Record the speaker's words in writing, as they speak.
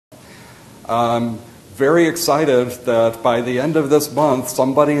Very excited that by the end of this month,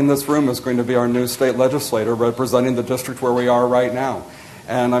 somebody in this room is going to be our new state legislator representing the district where we are right now.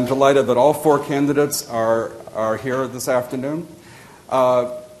 And I'm delighted that all 4 candidates are here this afternoon.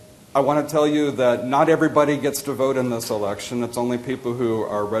 I want to tell you that not everybody gets to vote in this election. It's only people who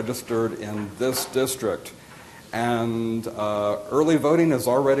are registered in this district. And early voting is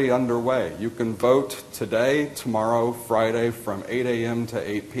already underway. You can vote today, tomorrow, Friday from 8 a.m. to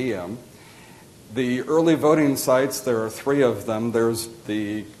 8 p.m. The early voting sites, there are 3 of them. There's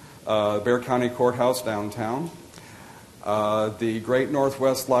the Bexar County Courthouse downtown, the Great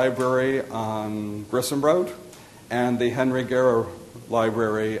Northwest Library on Grissom Road, and the Henry Guerra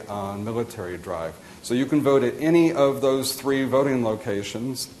Library on Military Drive. So you can vote at any of those 3 voting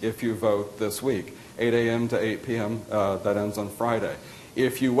locations if you vote this week, 8 a.m. to 8 p.m. That ends on Friday.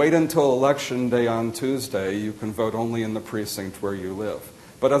 If you wait until Election Day on Tuesday, you can vote only in the precinct where you live.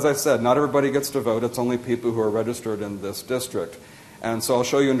 But as I said, not everybody gets to vote. It's only people who are registered in this district. And so I'll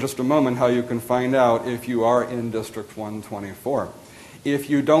show you in just a moment how you can find out if you are in District 124.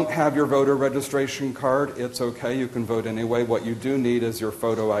 If you don't have your voter registration card, it's okay. You can vote anyway. What you do need is your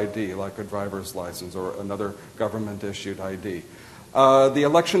photo ID, like a driver's license or another government-issued ID. The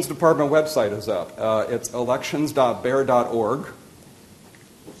Elections Department website is up. It's elections.bear.org.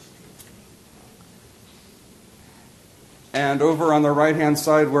 And over on the right-hand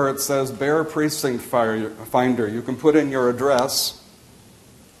side where it says Bear Precinct Finder, you can put in your address.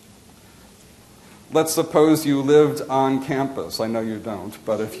 Let's suppose you lived on campus. I know you don't,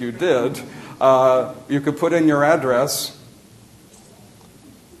 but if you did, you could put in your address.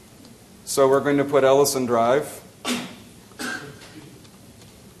 So we're going to put Ellison Drive.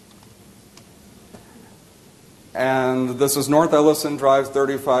 And this is North Ellison Drive,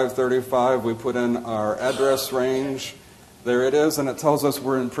 3535. We put in our address range. There it is, and it tells us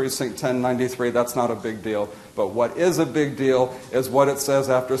we're in precinct 1093. That's not a big deal. But what is a big deal is what it says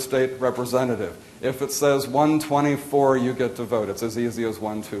after state representative. If it says 124, you get to vote. It's as easy as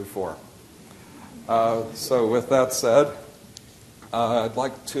 124. So with that said, I'd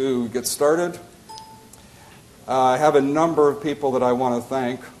like to get started. I have a number of people that I want to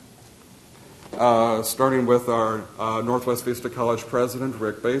thank, starting with our Northwest Vista College president,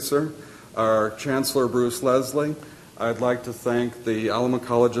 Rick Baser, our chancellor, Bruce Leslie. I'd like to thank the Alamo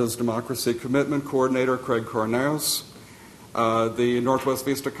College's Democracy Commitment Coordinator, Craig Cornelius. The Northwest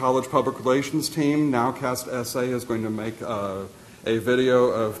Vista College Public Relations team, Nowcast SA, is going to make a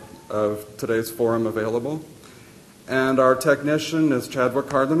video of today's forum available. And our technician is Chadwick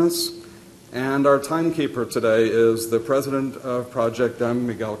Cardenas. And our timekeeper today is the president of Project M,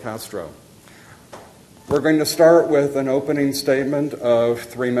 Miguel Castro. We're going to start with an opening statement of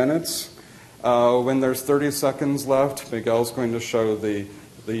 3 minutes. When there's 30 seconds left, Miguel's going to show the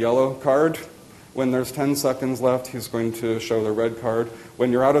yellow card. When there's 10 seconds left, he's going to show the red card.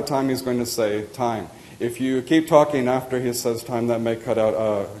 When you're out of time, he's going to say time. If you keep talking after he says time, that may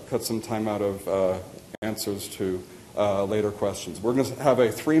cut some time out of answers to later questions. We're going to have a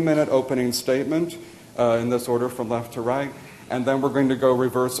 3-minute opening statement in this order from left to right, and then we're going to go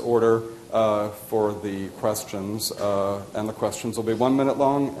reverse order for the questions, and the questions will be 1 minute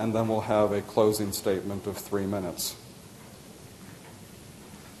long, and then we'll have a closing statement of 3 minutes.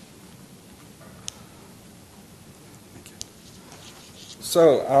 Thank you.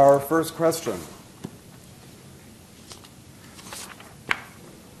 So, our first question.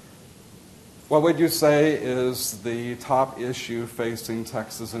 What would you say is the top issue facing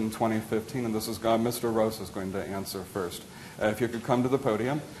Texas in 2015? And this is Mr. Rose is going to answer first. If you could come to the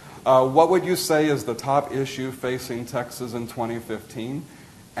podium. What would you say is the top issue facing Texas in 2015?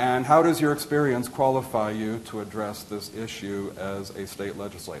 And how does your experience qualify you to address this issue as a state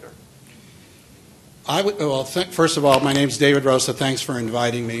legislator? First of all, my name's David Rosa. Thanks for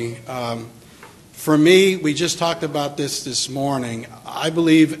inviting me. For me, we just talked about this morning. I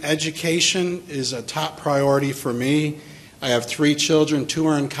believe education is a top priority for me. I have 3 children. 2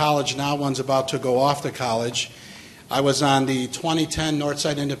 are in college now. One's about to go off to college. I was on the 2010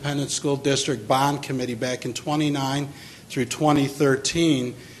 Northside Independent School District Bond Committee back in 2009 through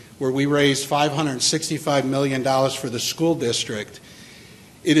 2013, where we raised $565 million for the school district.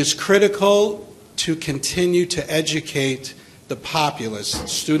 It is critical to continue to educate the populace,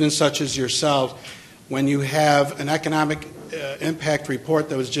 students such as yourselves. When you have an economic impact report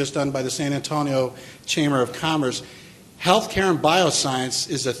that was just done by the San Antonio Chamber of Commerce, healthcare and bioscience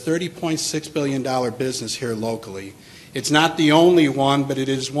is a $30.6 billion business here locally. It's not the only one, but it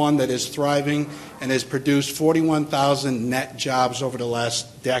is one that is thriving and has produced 41,000 net jobs over the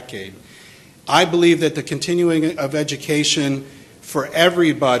last decade. I believe that the continuing of education for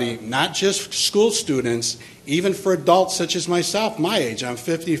everybody, not just school students, even for adults such as myself, my age, I'm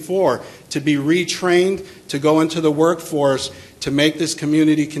 54, to be retrained, to go into the workforce, to make this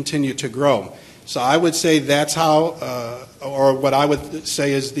community continue to grow. So I would say that's how, or what I would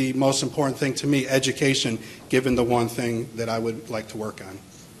say is the most important thing to me, education, given the one thing that I would like to work on.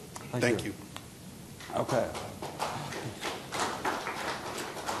 Thank you. Okay.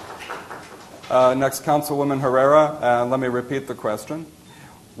 Next, Councilwoman Herrera, and let me repeat the question.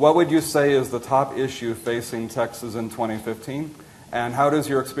 What would you say is the top issue facing Texas in 2015, and how does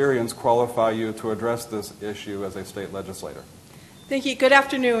your experience qualify you to address this issue as a state legislator? Thank you. Good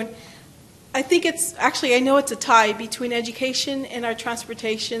afternoon. I think it's actually, I know it's a tie between education and our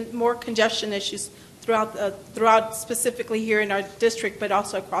transportation, more congestion issues throughout specifically here in our district, but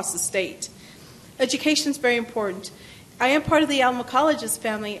also across the state. Education is very important. I am part of the Alamo Colleges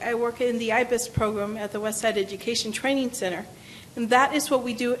family. I work in the IBIS program at the Westside Education Training Center, and that is what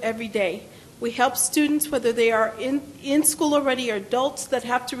we do every day. We help students, whether they are in school already or adults that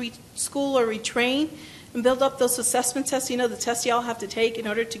have to re-school or retrain, and build up those assessment tests, you know, the tests you all have to take in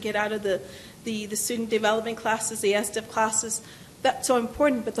order to get out of the student development classes, the SDIV classes. That's so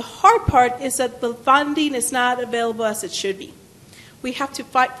important. But the hard part is that the funding is not available as it should be. We have to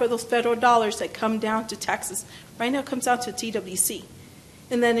fight for those federal dollars that come down to Texas. Right now it comes down to TWC.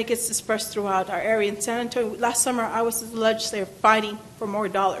 And then it gets dispersed throughout our area. In San Antonio, last summer I was the legislator fighting for more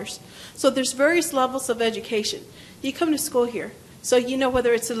dollars. So there's various levels of education. You come to school here. So you know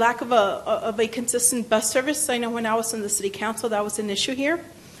whether it's a lack of a consistent bus service. I know when I was in the city council that was an issue here.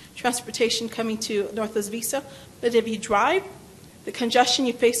 Transportation coming to Northwest Vista. But if you drive, the congestion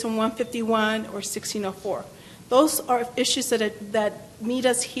you face on 151 or 1604. Those are issues that meet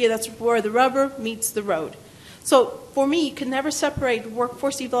us here. That's where the rubber meets the road. So for me, you can never separate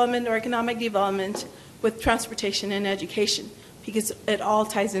workforce development or economic development with transportation and education because it all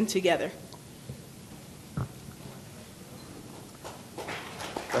ties in together.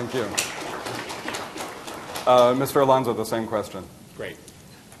 Thank you. Mr. Alonso, the same question. Great.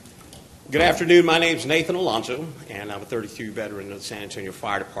 Good afternoon. My name is Nathan Alonso, and I'm a 32 veteran of the San Antonio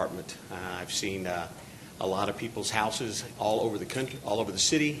Fire Department. I've seen a lot of people's houses all over the country, all over the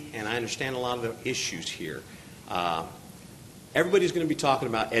city, and I understand a lot of the issues here. Everybody's going to be talking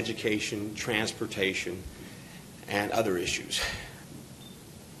about education, transportation, and other issues.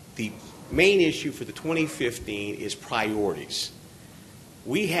 The main issue for the 2015 is priorities.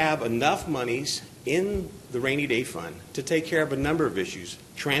 We have enough monies in the rainy day fund to take care of a number of issues,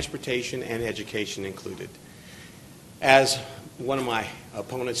 transportation and education included. As one of my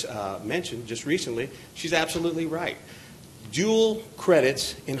opponents mentioned just recently, she's absolutely right. Dual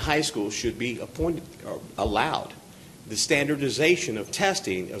credits in high school should be allowed. The standardization of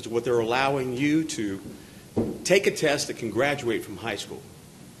testing is what they're allowing you to take a test that can graduate from high school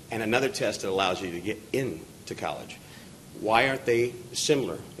and another test that allows you to get into college. Why aren't they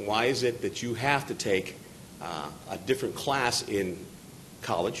similar? Why is it that you have to take a different class in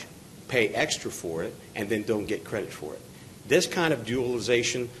college, pay extra for it, and then don't get credit for it? This kind of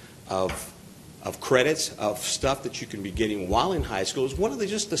dualization of credits, of stuff that you can be getting while in high school is one of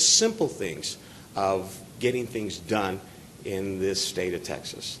just the simple things of getting things done in this state of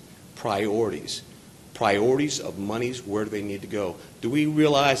Texas. Priorities. Priorities of monies, where do they need to go? Do we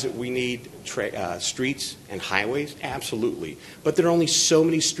realize that we need streets and highways? Absolutely. But there are only so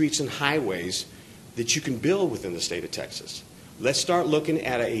many streets and highways that you can build within the state of Texas. Let's start looking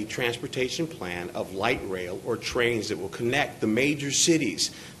at a transportation plan of light rail or trains that will connect the major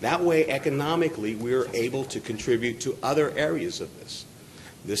cities. That way, economically, we're able to contribute to other areas of this.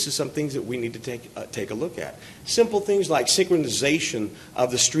 This is some things that we need to take a look at. Simple things like synchronization of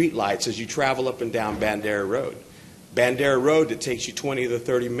the street lights as you travel up and down Bandera Road. Bandera Road that takes you 20 to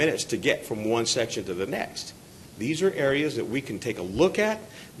 30 minutes to get from one section to the next. These are areas that we can take a look at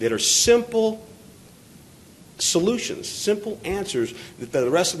that are simple solutions, simple answers that the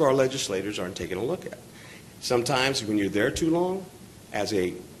rest of our legislators aren't taking a look at. Sometimes when you're there too long, as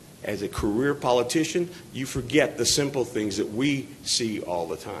a career politician, you forget the simple things that we see all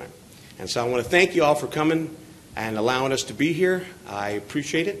the time. And so I want to thank you all for coming and allowing us to be here. I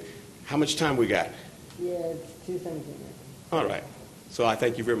appreciate it. How much time we got? Yeah, it's 2:17. All right. So I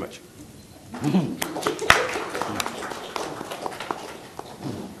thank you very much.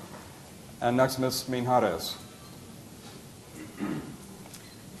 And next, Ms. Minjares.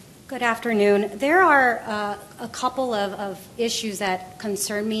 Good afternoon. There are a couple of issues that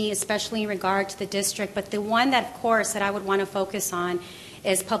concern me, especially in regard to the district, but the one that, of course, that I would want to focus on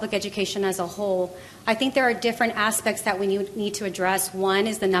is public education as a whole. I think there are different aspects that we need to address. One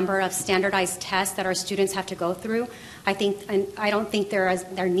is the number of standardized tests that our students have to go through. I don't think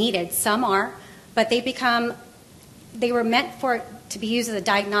they're needed. Some are, but they were meant to be used as a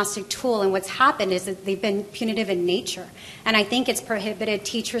diagnostic tool, and what's happened is that they've been punitive in nature. And I think it's prohibited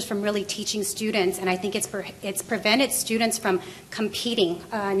teachers from really teaching students, and I think it's prevented students from competing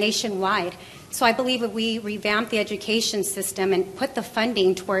nationwide. So I believe if we revamp the education system and put the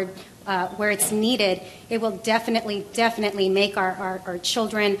funding toward where it's needed, it will definitely make our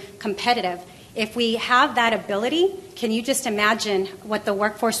children competitive. If we have that ability, can you just imagine what the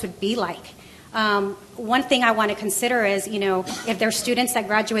workforce would be like? One thing I want to consider is, if there are students that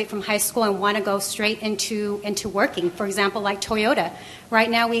graduate from high school and want to go straight into working, for example, like Toyota. Right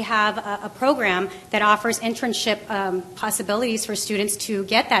now we have a program that offers internship possibilities for students to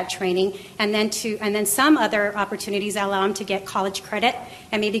get that training, and then some other opportunities that allow them to get college credit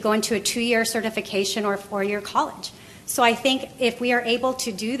and maybe go into a 2-year certification or a 4-year college. So I think if we are able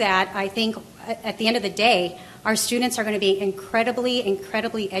to do that, I think at the end of the day, our students are going to be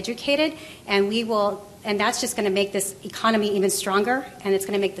incredibly educated, and that's just going to make this economy even stronger, and it's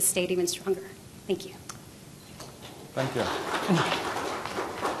going to make the state even stronger. Thank you. Thank you.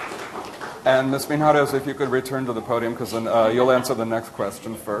 And Ms. Minjarez, if you could return to the podium, because then you'll answer the next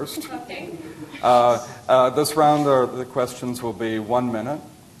question first. Okay. This round, the questions will be 1 minute.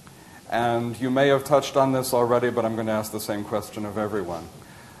 And you may have touched on this already, but I'm going to ask the same question of everyone.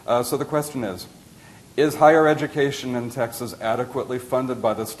 So the question is higher education in Texas adequately funded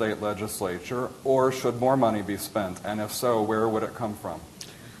by the state legislature, or should more money be spent? And if so, where would it come from?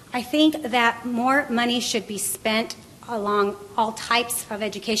 I think that more money should be spent along all types of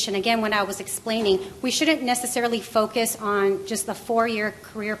education. Again, when I was explaining, we shouldn't necessarily focus on just the 4-year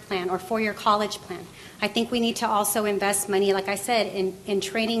career plan or 4-year college plan. I think we need to also invest money, like I said, in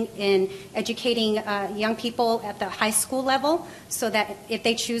training, in educating young people at the high school level, so that if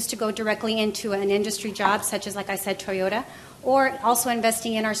they choose to go directly into an industry job, such as, like I said, Toyota, or also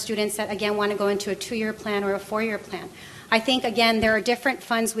investing in our students that, again, want to go into a 2-year plan or a 4-year plan. I think, again, there are different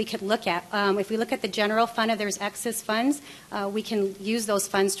funds we could look at. If we look at the general fund, if there's excess funds, we can use those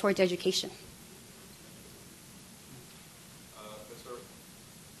funds towards education.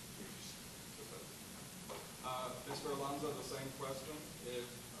 Mr. Alonzo, the same question. Is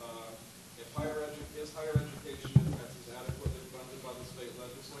higher education in Texas adequately funded by the state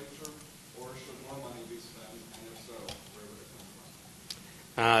legislature, or should more money be spent? And if so, where would it come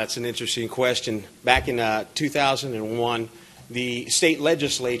from? That's an interesting question. Back in 2001, the state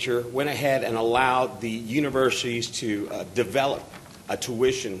legislature went ahead and allowed the universities to develop a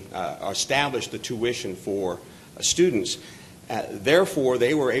tuition, establish the tuition for students. Therefore,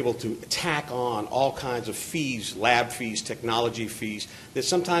 they were able to tack on all kinds of fees, lab fees, technology fees, that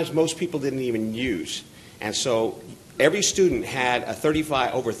sometimes most people didn't even use. And so every student had a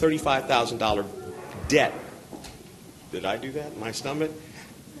over $35,000 debt. Did I do that in my stomach?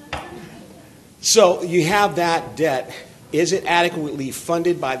 So you have that debt. Is it adequately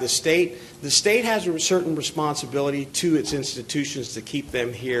funded by the state? The state has a certain responsibility to its institutions to keep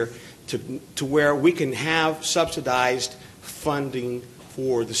them here to where we can have subsidized funding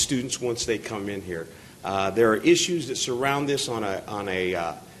for the students once they come in here. There are issues that surround this on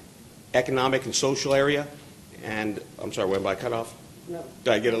a economic and social area. And I'm sorry, when I cut off? No.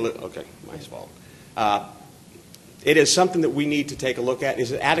 Did I get a little? Okay, my fault. It is something that we need to take a look at.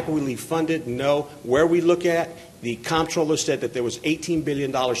 Is it adequately funded? No. Where we look at, the comptroller said that there was $18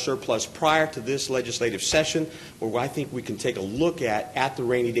 billion surplus prior to this legislative session, where I think we can take a look at the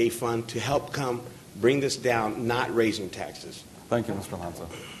rainy day fund to help bring this down, not raising taxes. Thank you, Mr. Alonzo.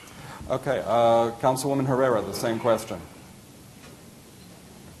 Okay, Councilwoman Herrera, the same question.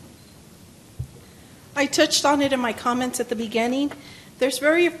 I touched on it in my comments at the beginning. There's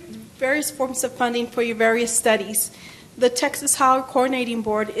various forms of funding for your various studies. The Texas Higher Coordinating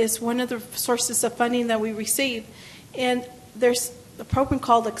Board is one of the sources of funding that we receive. And there's a program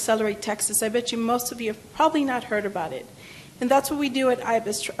called Accelerate Texas. I bet you most of you have probably not heard about it. And that's what we do at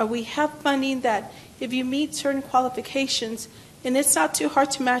IBIS. We have funding that if you meet certain qualifications, and it's not too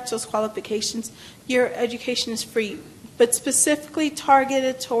hard to match those qualifications, your education is free, but specifically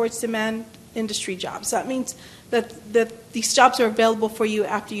targeted towards demand industry jobs. That means that these jobs are available for you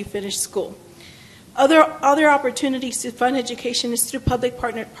after you finish school. Other opportunities to fund education is through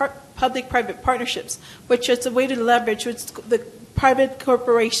public-private partnerships, which is a way to leverage which the private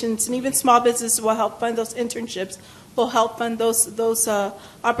corporations and even small businesses will help fund those internships, will help fund those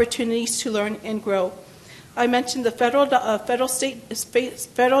opportunities to learn and grow. I mentioned the federal dollars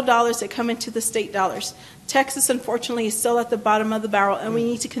that come into the state dollars. Texas, unfortunately, is still at the bottom of the barrel, and we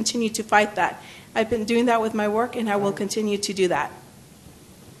need to continue to fight that. I've been doing that with my work, and I will continue to do that.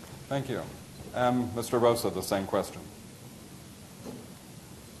 Thank you. Mr. Rosa, the same question.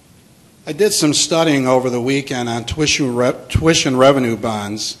 I did some studying over the weekend on tuition revenue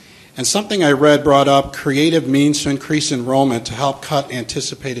bonds, and something I read brought up creative means to increase enrollment to help cut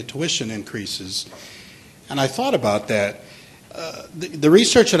anticipated tuition increases. And I thought about that. The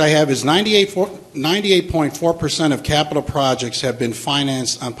research that I have is 98.4% of capital projects have been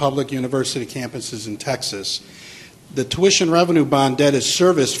financed on public university campuses in Texas. The tuition revenue bond debt is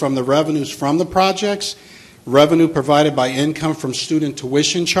serviced from the revenues from the projects, revenue provided by income from student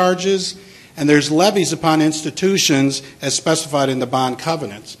tuition charges, and there's levies upon institutions as specified in the bond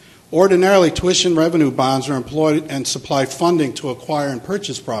covenants. Ordinarily, tuition revenue bonds are employed and supply funding to acquire and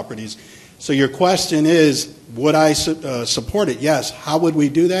purchase properties. So your question is, would I support it? Yes. How would we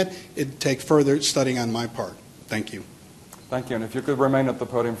do that? It'd take further studying on my part. Thank you. Thank you. And if you could remain at the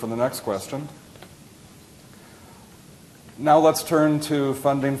podium for the next question. Now let's turn to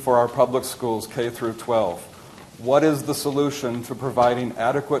funding for our public schools, K through 12. What is the solution to providing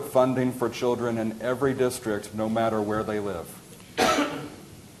adequate funding for children in every district, no matter where they live?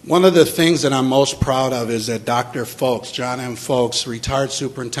 One of the things that I'm most proud of is that Dr. Folks, John M. Folks, retired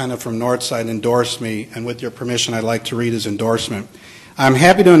superintendent from Northside, endorsed me, and with your permission, I'd like to read his endorsement. I'm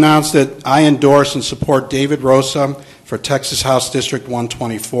happy to announce that I endorse and support David Rosa for Texas House District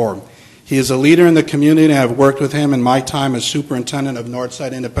 124. He is a leader in the community, and I have worked with him in my time as superintendent of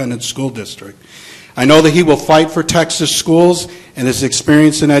Northside Independent School District. I know that he will fight for Texas schools, and his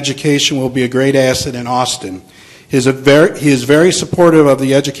experience in education will be a great asset in Austin. He is very supportive of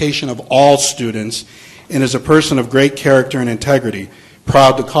the education of all students and is a person of great character and integrity.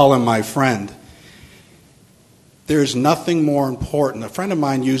 Proud to call him my friend. There is nothing more important. A friend of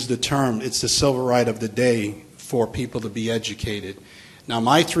mine used the term, it's the silver right of the day for people to be educated. Now,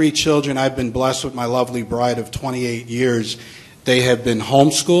 my 3 children, I've been blessed with my lovely bride of 28 years. They have been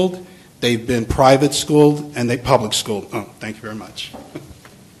homeschooled, they've been private schooled, and they public schooled. Oh, thank you very much.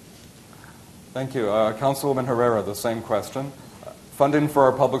 Thank you. Councilwoman Herrera, the same question. Funding for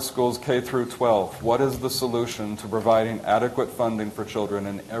our public schools K through 12. What is the solution to providing adequate funding for children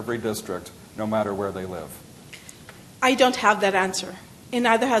in every district, no matter where they live? I don't have that answer, and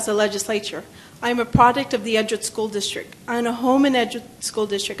neither has the legislature. I'm a product of the Edgewood School District. I own a home in Edgewood School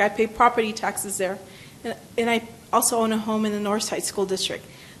District. I pay property taxes there, and I also own a home in the Northside School District,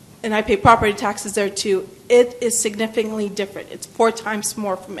 and I pay property taxes there too. It is significantly different. It's 4 times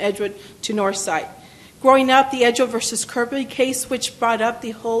more from Edgewood to Northside. Growing up, the Edgewood versus Kirby case, which brought up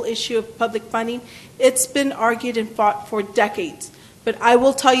the whole issue of public funding, it's been argued and fought for decades. But I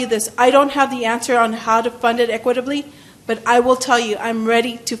will tell you this, I don't have the answer on how to fund it equitably, but I will tell you I'm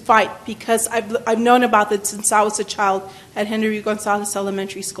ready to fight because I've known about this since I was a child at Henry Gonzalez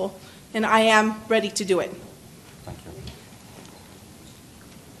Elementary School, and I am ready to do it. Thank you.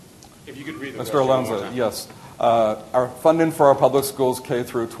 If you could read the Mr. question one more Alonzo, time. yes. Our funding for our public schools K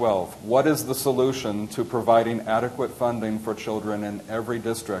through 12. What is the solution to providing adequate funding for children in every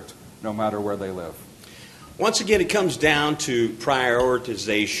district, no matter where they live? Once again, it comes down to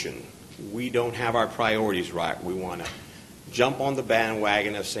prioritization. We don't have our priorities right. We want to jump on the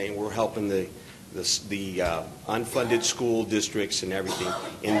bandwagon of saying we're helping the unfunded school districts and everything.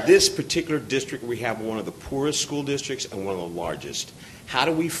 In this particular district, we have one of the poorest school districts and one of the largest. How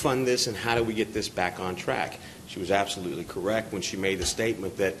do we fund this and how do we get this back on track? She was absolutely correct when she made the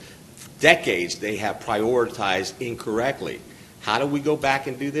statement that for decades they have prioritized incorrectly. How do we go back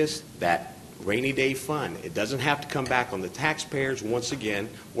and do this? That rainy day fund. It doesn't have to come back on the taxpayers once again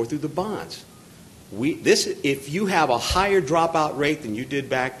or through the bonds. If you have a higher dropout rate than you did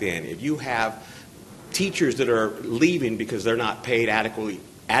back then, if you have teachers that are leaving because they're not paid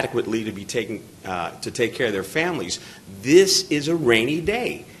adequately to be taken to take care of their families, this is a rainy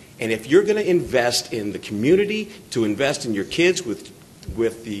day. And if you're going to invest in the community, to invest in your kids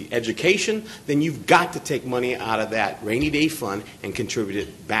with the education, then you've got to take money out of that rainy day fund and contribute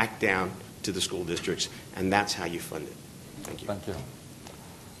it back down to the school districts, and that's how you fund it. Thank you. Thank you.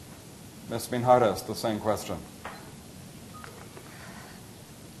 Ms. Minjarez, the same question.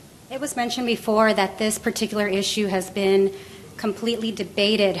 It was mentioned before that this particular issue has been completely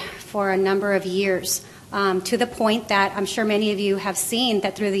debated for a number of years, to the point that I'm sure many of you have seen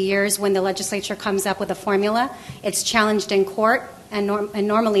that through the years when the legislature comes up with a formula, it's challenged in court, and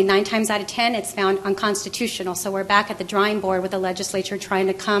normally 9 times out of 10 it's found unconstitutional. So we're back at the drawing board with the legislature trying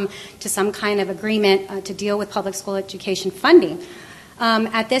to come to some kind of agreement to deal with public school education funding.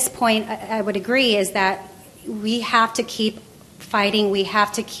 At this point, I would agree is that we have to keep fighting. We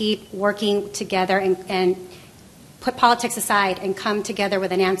have to keep working together and put politics aside and come together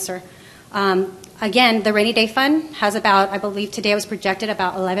with an answer. Again, the rainy day fund has about, I believe today it was projected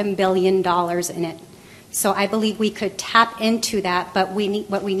about $11 billion in it. So I believe we could tap into that, but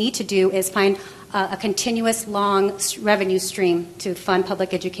what we need to do is find a continuous long revenue stream to fund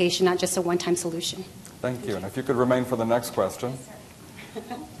public education, not just a one-time solution. Thank you. And if you could remain for the next question.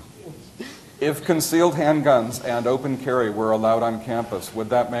 If concealed handguns and open carry were allowed on campus, would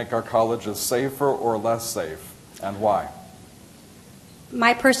that make our colleges safer or less safe, and why?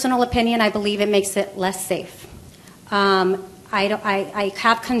 My personal opinion, I believe it makes it less safe. I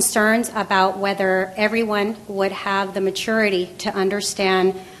have concerns about whether everyone would have the maturity to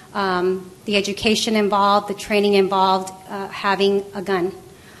understand the education involved, the training involved, having a gun.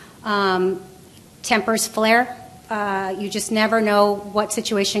 Tempers flare. You just never know what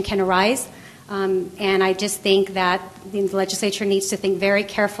situation can arise. And I just think that the legislature needs to think very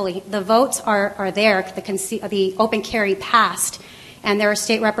carefully. The votes are there. The open carry passed. And there are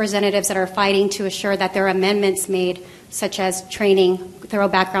state representatives that are fighting to assure that there are amendments made, such as training, thorough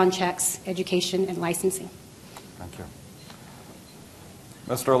background checks, education, and licensing. Thank you.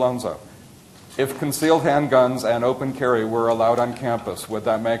 Mr. Alonso, if concealed handguns and open carry were allowed on campus, would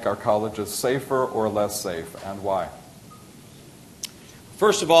that make our colleges safer or less safe, and why?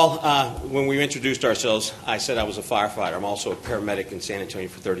 First of all, when we introduced ourselves, I said I was a firefighter. I'm also a paramedic in San Antonio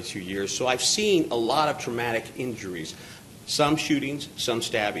for 32 years, so I've seen a lot of traumatic injuries, some shootings, some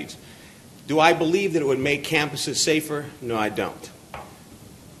stabbings. Do I believe that it would make campuses safer? No, I don't.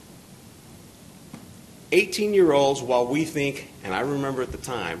 18-year-olds, while we think, and I remember at the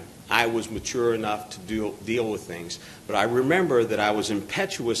time, I was mature enough to deal with things, but I remember that I was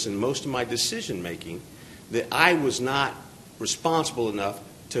impetuous in most of my decision-making, that I was not responsible enough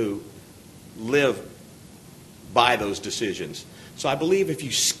to live by those decisions. So I believe if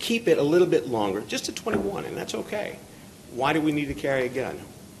you keep it a little bit longer, just to 21, and that's okay, why do we need to carry a gun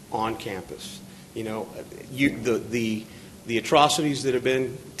on campus? You know, the atrocities that have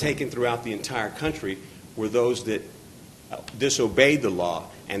been taken throughout the entire country were those that disobeyed the law,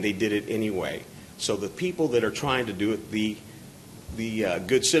 and they did it anyway. So the people that are trying to do it, the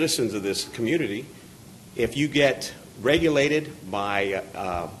good citizens of this community, if you get regulated by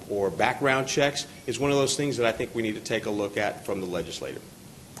or background checks, is one of those things that I think we need to take a look at from the legislature.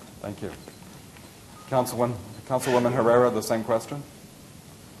 Thank you. Councilwoman Herrera, the same question.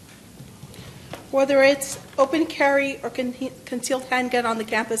 Whether it's open carry or concealed handgun on the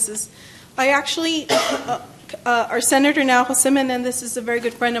campuses, I actually, our senator now, Jose Menendez, is a very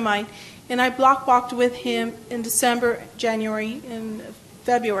good friend of mine, and I block walked with him in December, January, and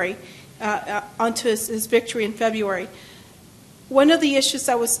February, onto his victory in February. One of the issues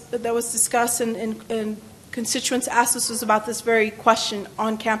that was discussed and constituents asked us was about this very question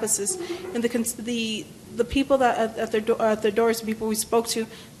on campuses, and the people that at their doors, the people we spoke to,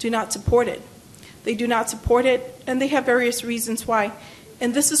 do not support it. They do not support it, and they have various reasons why.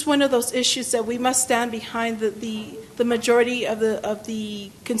 And this is one of those issues that we must stand behind the majority of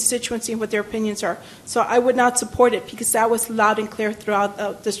the constituency and what their opinions are. So I would not support it because that was loud and clear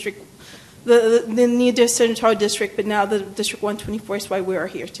throughout district, the new senatorial district, but now the District 124 is why we are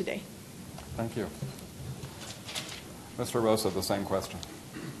here today. Thank you. Mr. Rosa, the same question.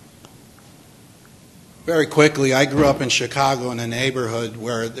 Very quickly, I grew up in Chicago in a neighborhood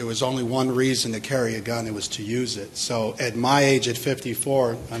where there was only one reason to carry a gun, it was to use it. So at my age, at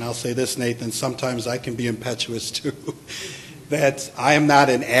 54, and I'll say this, Nathan, sometimes I can be impetuous too, that I am not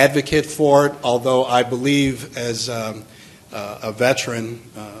an advocate for it, although I believe as a veteran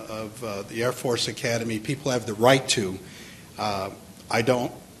of the Air Force Academy, people have the right to. I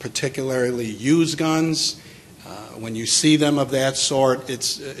don't particularly use guns. When you see them of that sort,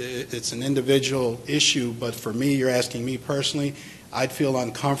 it's an individual issue, but for me, you're asking me personally, I'd feel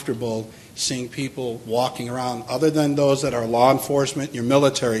uncomfortable seeing people walking around, other than those that are law enforcement, your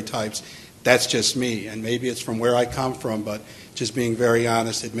military types. That's just me, and maybe it's from where I come from, but just being very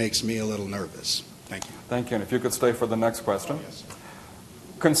honest, it makes me a little nervous. Thank you. Thank you. And if you could stay for the next question. Yes.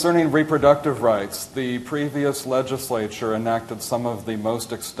 Concerning reproductive rights, the previous legislature enacted some of the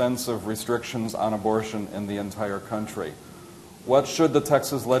most extensive restrictions on abortion in the entire country. What should the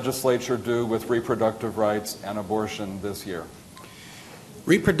Texas legislature do with reproductive rights and abortion this year?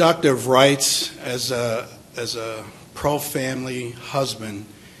 Reproductive rights, as a pro-family husband,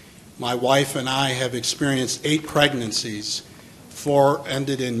 my wife and I have experienced 8 pregnancies. 4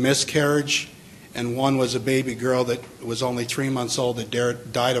 ended in miscarriage, and 1 was a baby girl that was only 3 months old that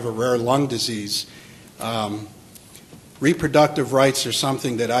died of a rare lung disease. reproductive rights are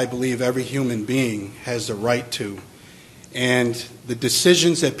something that I believe every human being has the right to. And the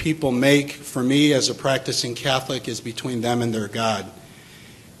decisions that people make, for me as a practicing Catholic, is between them and their God.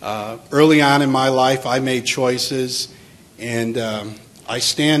 Early on in my life, I made choices, and I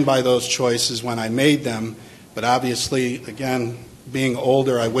stand by those choices when I made them, but obviously, again, being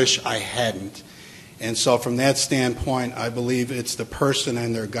older, I wish I hadn't. And so from that standpoint, I believe it's the person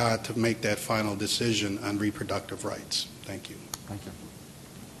and their God to make that final decision on reproductive rights. Thank you. Thank you.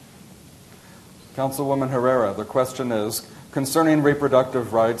 Councilwoman Herrera, the question is, concerning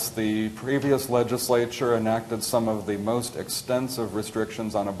reproductive rights, the previous legislature enacted some of the most extensive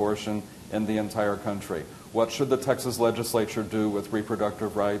restrictions on abortion in the entire country. What should the Texas legislature do with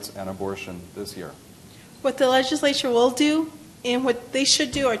reproductive rights and abortion this year? What the legislature will do and what they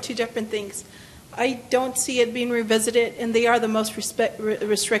should do are two different things. I don't see it being revisited, and they are the most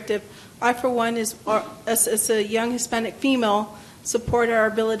restrictive. I, for one, as a young Hispanic female, support our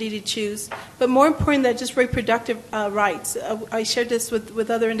ability to choose. But more important than just reproductive rights, I shared this with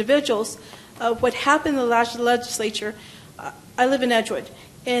other individuals. What happened in the last legislature, I live in Edgewood,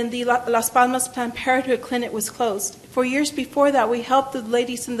 and the Las Palmas Planned Parenthood Clinic was closed. For years before that, we helped the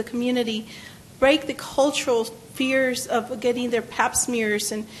ladies in the community break the cultural fears of getting their pap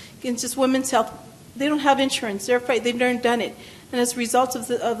smears and just women's health. They don't have insurance. They're afraid. They've never done it. And as a result of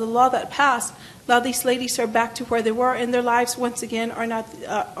the law that passed, a lot of these ladies are back to where they were, and their lives once again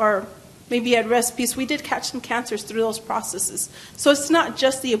are maybe at risk because we did catch some cancers through those processes. So it's not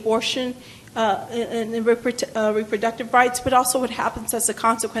just the abortion and reproductive rights, but also what happens as a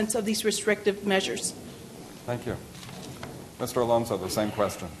consequence of these restrictive measures. Thank you. Mr. Alonso, the same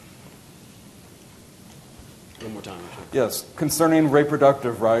question. One more time. Yes, concerning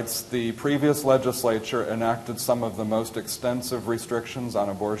reproductive rights, the previous legislature enacted some of the most extensive restrictions on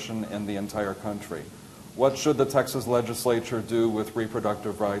abortion in the entire country. What should the Texas legislature do with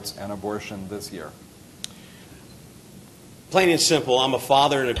reproductive rights and abortion this year? Plain and simple, I'm a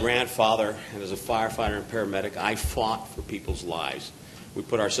father and a grandfather, and as a firefighter and paramedic, I fought for people's lives. We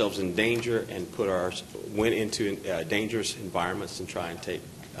put ourselves in danger and went into dangerous environments and try and take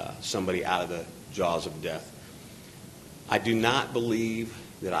somebody out of the jaws of death. I do not believe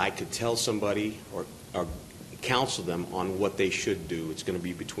that I could tell somebody or counsel them on what they should do. It's going to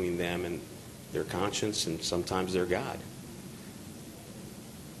be between them and their conscience and sometimes their God.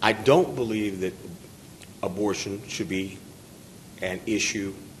 I don't believe that abortion should be an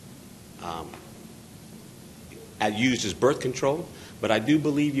issue used as birth control, but I do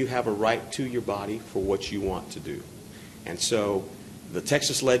believe you have a right to your body for what you want to do. And so the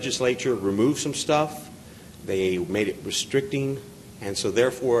Texas legislature removed some stuff. They made it restricting, and so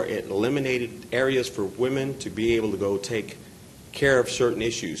therefore it eliminated areas for women to be able to go take care of certain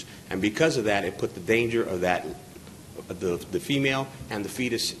issues. And because of that, it put the danger of the female and the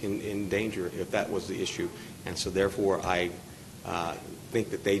fetus in danger if that was the issue. And so therefore I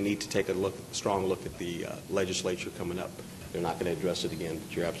think that they need to take a strong look at the legislature coming up. They're not going to address it again,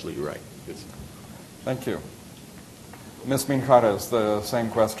 but you're absolutely right. Thank you. Ms. Minjares, the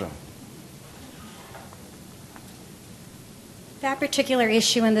same question. That particular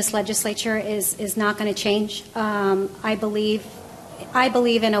issue in this legislature is not going to change. I believe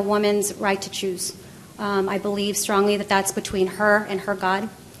in a woman's right to choose. I believe strongly that that's between her and her God.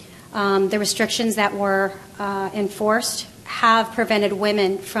 The restrictions that were enforced have prevented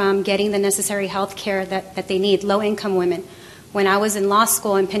women from getting the necessary health care that they need, low-income women. When I was in law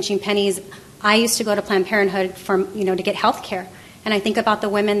school and pinching pennies, I used to go to Planned Parenthood to get health care. And I think about the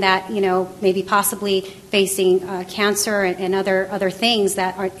women that, maybe possibly facing cancer and other things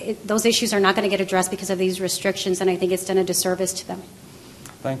those issues are not going to get addressed because of these restrictions, and I think it's done a disservice to them.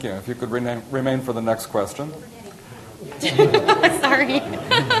 Thank you. If you could remain for the next question. Sorry.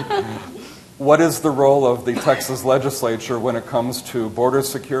 What is the role of the Texas legislature when it comes to border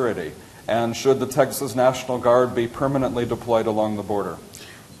security? And should the Texas National Guard be permanently deployed along the border?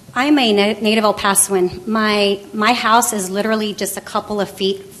 I'm a native El Pasoan. My house is literally just a couple of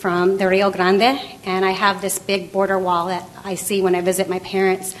feet from the Rio Grande, and I have this big border wall that I see when I visit my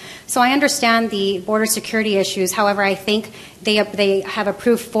parents. So I understand the border security issues. However, I think they have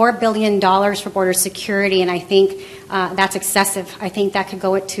approved $4 billion for border security, and I think that's excessive. I think that could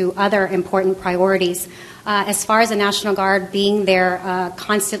go to other important priorities. As far as the National Guard being there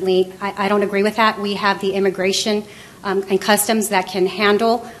constantly, I don't agree with that. We have the immigration and customs that can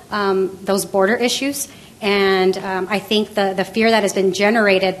handle those border issues. And I think the fear that has been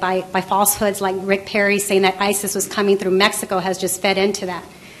generated by falsehoods like Rick Perry saying that ISIS was coming through Mexico has just fed into that.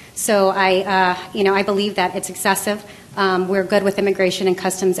 So I believe that it's excessive. We're good with immigration and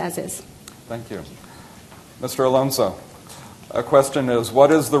customs as is. Thank you. Mr. Alonso, A question is, what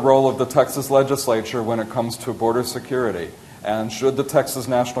is the role of the Texas legislature when it comes to border security? And should the Texas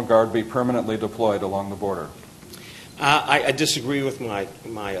National Guard be permanently deployed along the border? I disagree with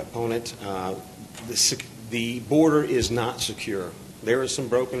my opponent. The border is not secure. There are some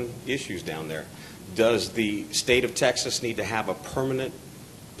broken issues down there. Does the state of Texas need to have a permanent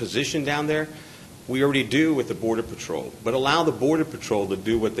position down there? We already do with the Border Patrol, but allow the Border Patrol to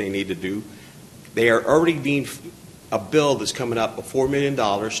do what they need to do. They are already being a bill that's coming up of $4 million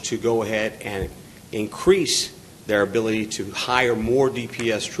to go ahead and increase their ability to hire more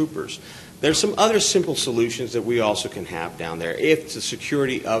DPS troopers. There's some other simple solutions that we also can have down there if the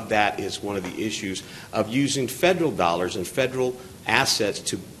security of that is one of the issues of using federal dollars and federal assets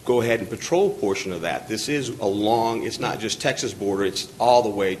to go ahead and patrol a portion of that. This is it's not just Texas border, it's all the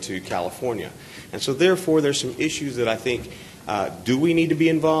way to California. And so therefore there's some issues that I think, do we need to be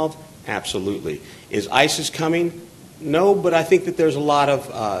involved? Absolutely. Is ISIS coming? No, but I think that there's a lot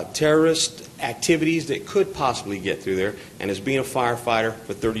of terrorist activities that could possibly get through there. And as being a firefighter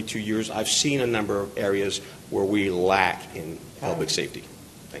for 32 years, I've seen a number of areas where we lack in public safety.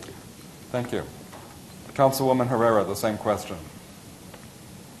 Thank you. Thank you. Councilwoman Herrera, the same question.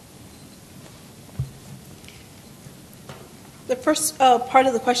 The first part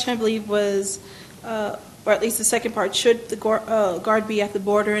of the question, I believe, was, or at least the second part, should the Guard be at the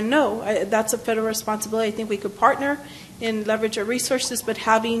border? And no, that's a federal responsibility. I think we could partner and leverage our resources, but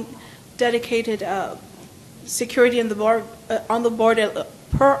having dedicated security on the border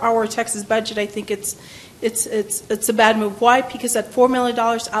per our Texas budget, I think it's a bad move. Why? Because that $4 million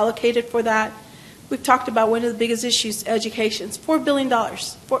allocated for that, we've talked about one of the biggest issues, education. It's $4 billion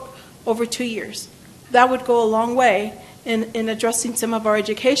for over 2 years. That would go a long way in addressing some of our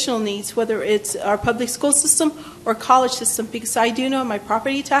educational needs, whether it's our public school system or college system, because I do know my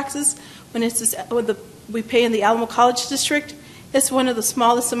property taxes, when we pay in the Alamo College District, it's one of the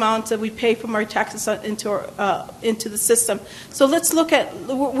smallest amounts that we pay from our taxes into the system. So let's look at,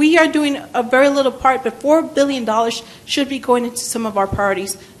 we are doing a very little part, but $4 billion should be going into some of our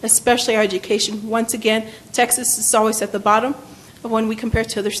priorities, especially our education. Once again, Texas is always at the bottom when we compare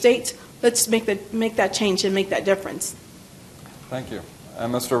to other states. Let's make that change and make that difference. Thank you.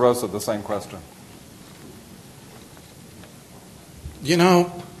 And Mr. Rosa, the same question. You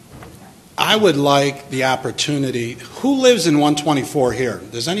know, I would like the opportunity. Who lives in 124 here?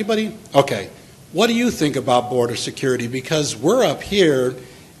 Does anybody? Okay. What do you think about border security? Because we're up here,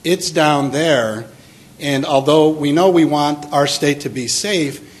 it's down there, and although we know we want our state to be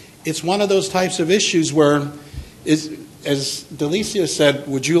safe, it's one of those types of issues where, as Delicia said,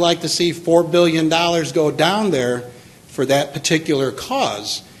 would you like to see $4 billion go down there for that particular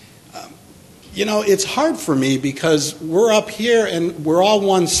cause? You know, it's hard for me because we're up here and we're all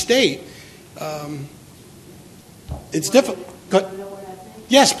one state. It's difficult. You know what I think?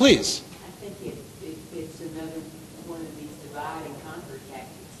 Yes, please. I think it's another one of these divide and conquer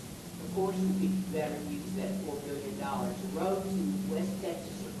tactics. Of course, we better use that $4 billion. The roads in West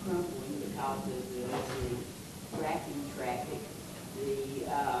Texas are crumbling because of the fracking traffic.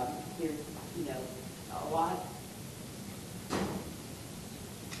 There's, you know, a lot.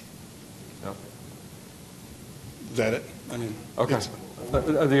 Yep. Is that it? I mean, Okay.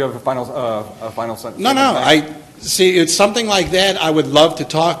 Do you have a final sentence? No. I see. It's something like that I would love to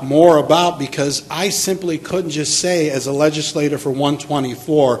talk more about because I simply couldn't just say, as a legislator for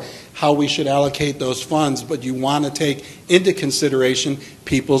 124, how we should allocate those funds. But you want to take into consideration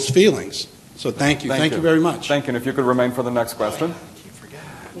people's feelings. So thank you. Thank you very much. Thank you. And if you could remain for the next question.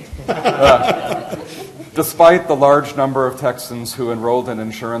 Despite the large number of Texans who enrolled in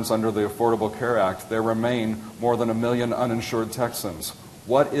insurance under the Affordable Care Act, there remain more than 1 million uninsured Texans.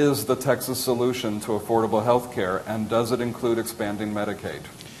 What is the Texas solution to affordable health care, and does it include expanding Medicaid?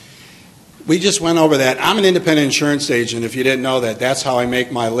 We just went over that. I'm an independent insurance agent, if you didn't know that. That's how I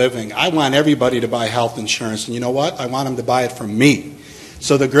make my living. I want everybody to buy health insurance, and you know what? I want them to buy it from me.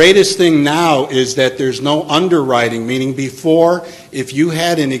 So the greatest thing now is that there's no underwriting, meaning before, if you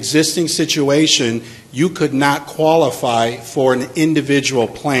had an existing situation, you could not qualify for an individual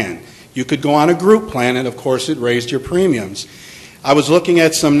plan. You could go on a group plan, and of course it raised your premiums. I was looking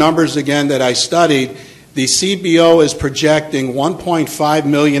at some numbers again that I studied. The CBO is projecting 1.5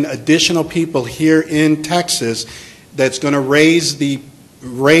 million additional people here in Texas. That's going to raise the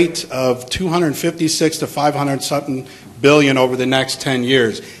rate of 256 to 500 something billion over the next 10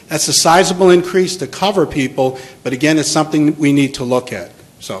 years. That's a sizable increase to cover people, but again, it's something we need to look at.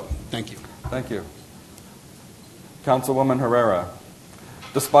 So, thank you. Thank you. Councilwoman Herrera,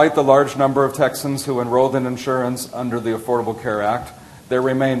 despite the large number of Texans who enrolled in insurance under the Affordable Care Act, There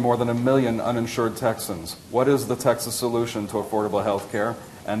remain more than 1 million uninsured Texans. What is the Texas solution to affordable health care,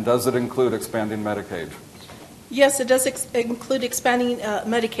 and does it include expanding Medicaid? Yes, it does include expanding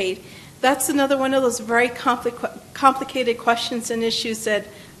Medicaid. That's another one of those very complicated questions and issues that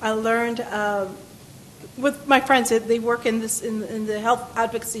I learned with my friends. They work in the health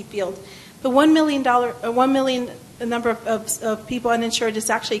advocacy field. The $1 million number of people uninsured is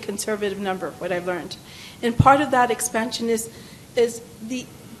actually a conservative number, what I've learned. And part of that expansion is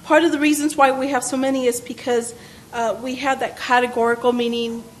part of the reasons why we have so many is because we have that categorical,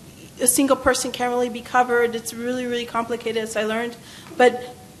 meaning a single person can't really be covered. It's really, really complicated, as I learned.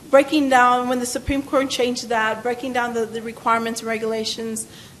 But breaking down, when the Supreme Court changed that, breaking down the requirements and regulations,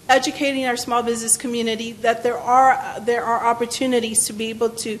 educating our small business community that there are opportunities to be able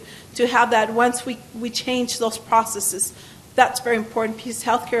to have that once we change those processes. That's very important because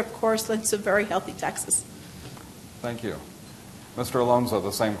healthcare, of course, lends to a very healthy Texas. Thank you. Mr. Alonso,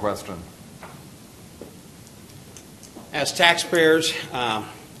 the same question. As taxpayers,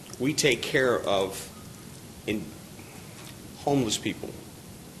 we take care of homeless people.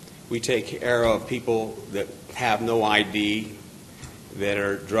 We take care of people that have no ID, that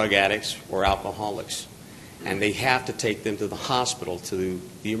are drug addicts or alcoholics. And they have to take them to the hospital, to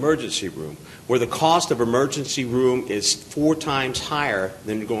the emergency room, where the cost of emergency room is 4 times higher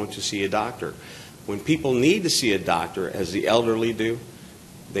than going to see a doctor. When people need to see a doctor, as the elderly do,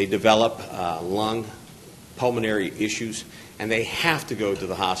 they develop lung, pulmonary issues, and they have to go to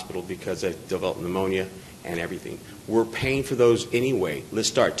the hospital because they develop pneumonia and everything. We're paying for those anyway. Let's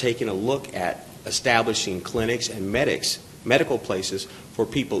start taking a look at establishing clinics and medical places for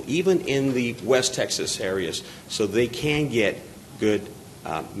people, even in the West Texas areas, so they can get good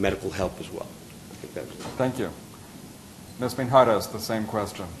medical help as well. Thank you. Ms. Minjares, the same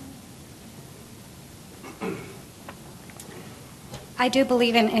question. I do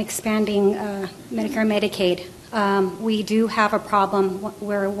believe in expanding Medicare and Medicaid. We do have a problem.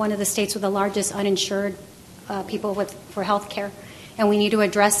 We're one of the states with the largest uninsured people for health care, and we need to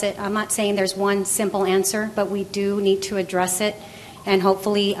address it. I'm not saying there's one simple answer, but we do need to address it and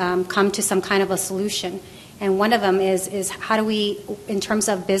hopefully come to some kind of a solution. And one of them is how do we, in terms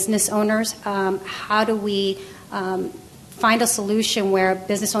of business owners, how do we find a solution where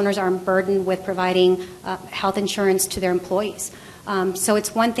business owners aren't burdened with providing health insurance to their employees? So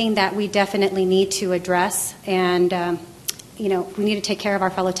it's one thing that we definitely need to address, and we need to take care of our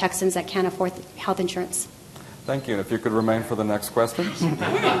fellow Texans that can't afford health insurance. Thank you. And if you could remain for the next question.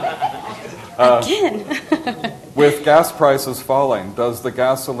 Again. With gas prices falling, does the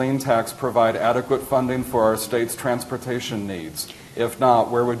gasoline tax provide adequate funding for our state's transportation needs? If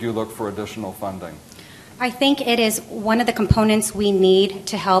not, where would you look for additional funding? I think it is one of the components we need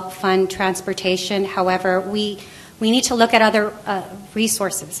to help fund transportation. However, we need to look at other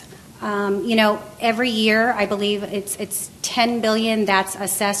resources. Every year, I believe it's $10 billion that's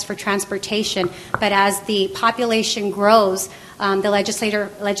assessed for transportation. But as the population grows, the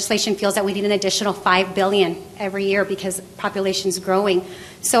legislation feels that we need an additional $5 billion every year because population is growing.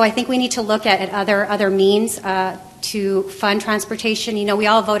 So I think we need to look at other means to fund transportation. We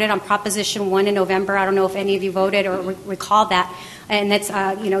all voted on Proposition 1 in November. I don't know if any of you voted or recall that. And that's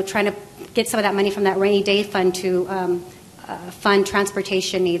trying to get some of that money from that rainy day fund to fund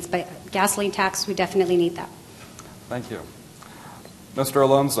transportation needs. But gasoline tax, we definitely need that. Thank you. Mr.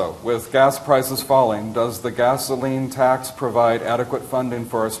 Alonso, with gas prices falling, does the gasoline tax provide adequate funding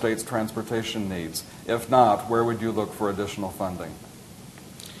for our state's transportation needs? If not, where would you look for additional funding?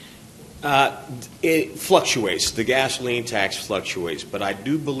 It fluctuates. The gasoline tax fluctuates, but I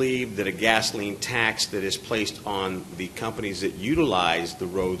do believe that a gasoline tax that is placed on the companies that utilize the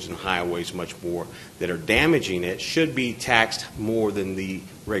roads and highways much more, that are damaging it, should be taxed more than the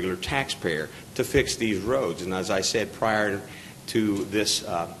regular taxpayer to fix these roads. And as I said prior to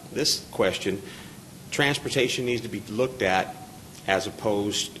this question, transportation needs to be looked at as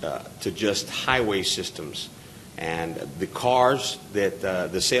opposed to just highway systems. And the cars that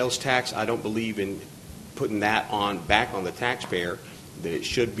the sales tax, I don't believe in putting that back on the taxpayer. That it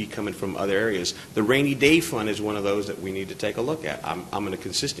should be coming from other areas. The rainy day fund is one of those that we need to take a look at. I'm going to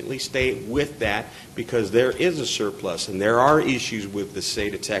consistently stay with that because there is a surplus, and there are issues with the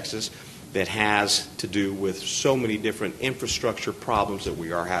state of Texas that has to do with so many different infrastructure problems that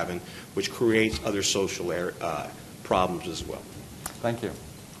we are having, which creates other social problems as well. Thank you.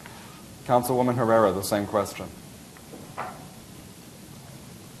 Councilwoman Herrera, the same question.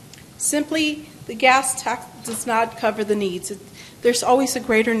 Simply, the gas tax does not cover the needs. There's always a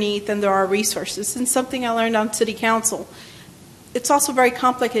greater need than there are resources, and something I learned on City Council. It's also very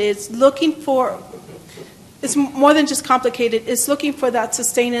complicated. It's looking for it's more than just complicated. It's looking for that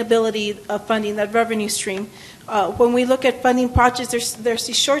sustainability of funding, that revenue stream. When we look at funding projects, there's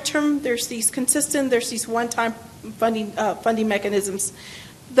these short-term, there's these consistent, there's these one-time funding mechanisms.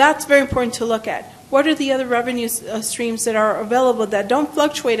 That's very important to look at. What are the other revenue streams that are available that don't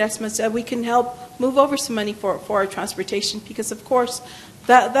fluctuate as much, that we can help move over some money for our transportation? Because, of course,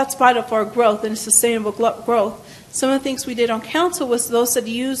 that's vital for our growth and sustainable growth. Some of the things we did on council was those that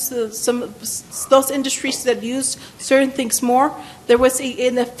use those industries that use certain things more. There was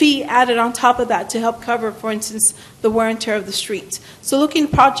a fee added on top of that to help cover, for instance, the wear and tear of the streets. So looking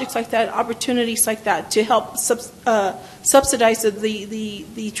at projects like that, opportunities like that to help subsidize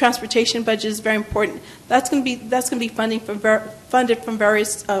the transportation budget is very important. That's going to be funded from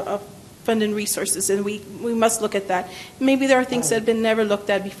various funding resources, and we must look at that. Maybe there are things that have been never looked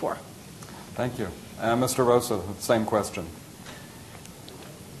at before. Thank you. Mr. Rosa, same question.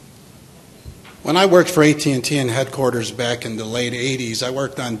 When I worked for AT&T in headquarters back in the late 80s, I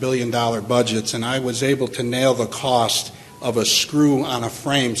worked on billion-dollar budgets, and I was able to nail the cost of a screw on a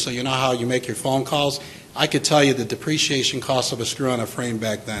frame. So you know how you make your phone calls? I could tell you the depreciation cost of a screw on a frame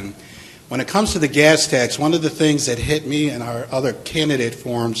back then. When it comes to the gas tax, one of the things that hit me in our other candidate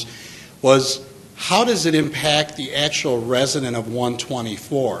forums was, how does it impact the actual resident of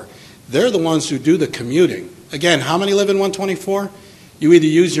 124? They're the ones who do the commuting. Again, how many live in 124? You either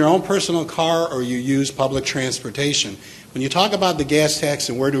use your own personal car or you use public transportation. When you talk about the gas tax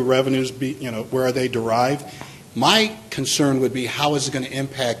and where do revenues be, where are they derived, my concern would be, how is it going to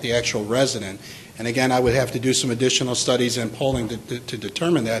impact the actual resident? And again, I would have to do some additional studies and polling to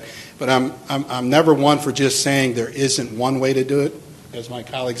determine that. But I'm never one for just saying there isn't one way to do it, as my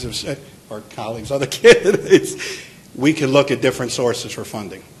colleagues have said, or other candidates. We could look at different sources for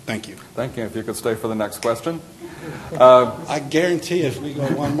funding. Thank you. Thank you. If you could stay for the next question. I guarantee if we go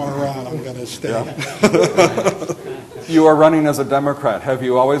one more round, I'm going to stay. Yeah. You are running as a Democrat. Have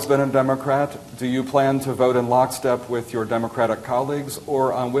you always been a Democrat? Do you plan to vote in lockstep with your Democratic colleagues,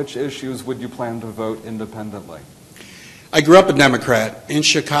 or on which issues would you plan to vote independently? I grew up a Democrat. In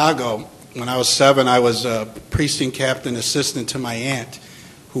Chicago, when I was 7, I was a precinct captain assistant to my aunt,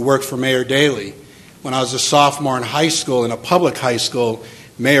 who worked for Mayor Daley. When I was a sophomore in high school, in a public high school,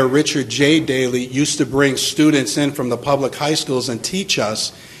 Mayor Richard J. Daley used to bring students in from the public high schools and teach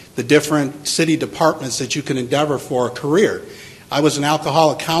us the different city departments that you can endeavor for a career. I was an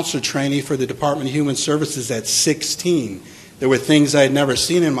alcoholic counselor trainee for the Department of Human Services at 16. There were things I had never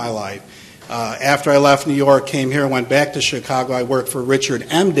seen in my life. After I left New York, came here, went back to Chicago, I worked for Richard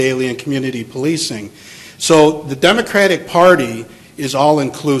M. Daley in community policing. So the Democratic Party is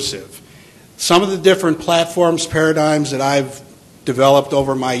all-inclusive. Some of the different platforms, paradigms that I've developed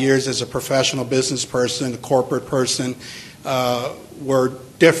over my years as a professional business person, a corporate person, were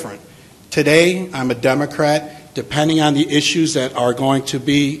different. Today, I'm a Democrat. Depending on the issues that are going to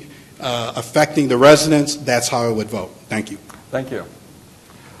be affecting the residents, that's how I would vote. Thank you. Thank you.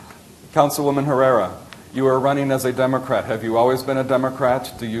 Councilwoman Herrera, you are running as a Democrat. Have you always been a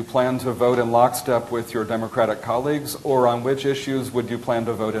Democrat? Do you plan to vote in lockstep with your Democratic colleagues, or on which issues would you plan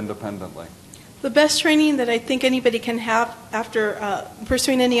to vote independently? The best training that I think anybody can have after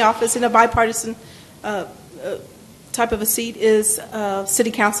pursuing any office in a bipartisan type of a seat is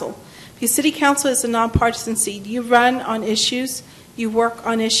city council. Because city council is a nonpartisan seat. You run on issues, you work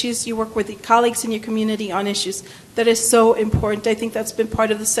on issues, you work with your colleagues in your community on issues. That is so important. I think that's been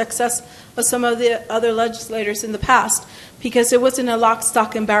part of the success of some of the other legislators in the past, because it wasn't a lock,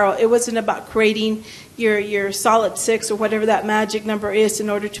 stock, and barrel. It wasn't about creating your solid 6 or whatever that magic number is in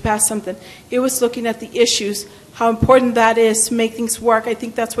order to pass something. It was looking at the issues, how important that is to make things work. I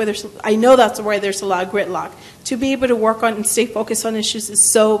think that's where I know that's where there's a lot of gridlock. To be able to work on and stay focused on issues is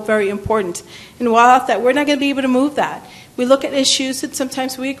so very important. And while that, we're not going to be able to move that. We look at issues and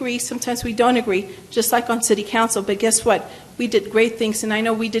sometimes we agree, sometimes we don't agree, just like on city council. But guess what? We did great things, and I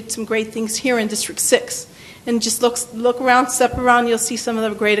know we did some great things here in District 6. And just look around, step around, you'll see some of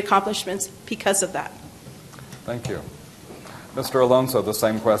the great accomplishments because of that. Thank you. Mr. Alonso, the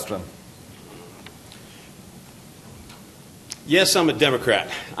same question. Yes, I'm a Democrat.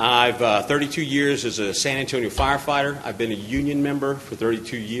 I've 32 years as a San Antonio firefighter. I've been a union member for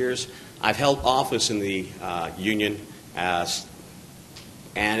 32 years. I've held office in the union and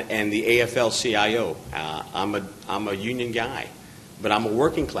the AFL-CIO. I'm a union guy, but I'm a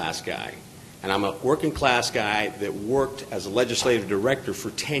working class guy. And I'm a working class guy that worked as a legislative director for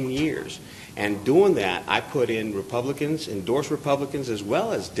 10 years. And doing that, I put in Republicans, endorsed Republicans as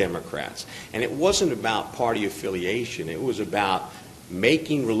well as Democrats. And it wasn't about party affiliation. It was about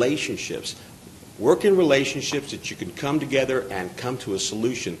making relationships. Work in relationships that you can come together and come to a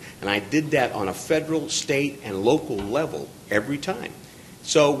solution. And I did that on a federal, state, and local level every time.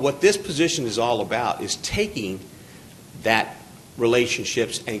 So what this position is all about is taking that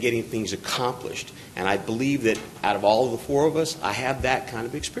relationships and getting things accomplished. And I believe that out of all of the four of us, I have that kind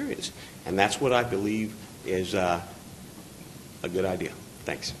of experience. And that's what I believe is a good idea.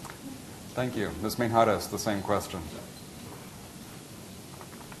 Thanks. Thank you. Ms. Minjares, the same question.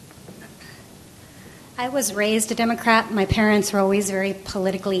 I was raised a Democrat. My parents were always very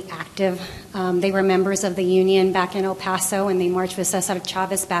politically active. They were members of the union back in El Paso, and they marched with Cesar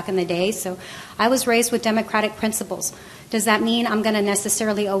Chavez back in the day. So I was raised with Democratic principles. Does that mean I'm going to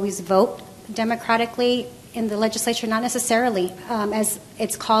necessarily always vote democratically in the legislature? Not necessarily. As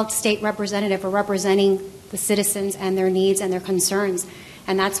it's called state representative, or representing the citizens and their needs and their concerns.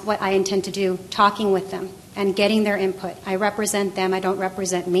 And that's what I intend to do, talking with them and getting their input. I represent them, I don't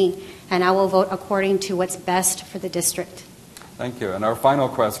represent me, and I will vote according to what's best for the district. Thank you. And our final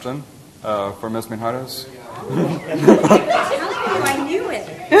question for Ms. Minjares. I knew it.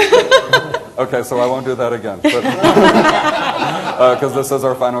 Okay, so I won't do that again, because this is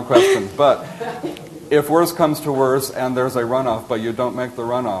our final question. But if worse comes to worse and there's a runoff, but you don't make the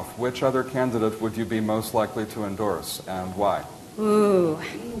runoff, which other candidate would you be most likely to endorse, and why? Ooh.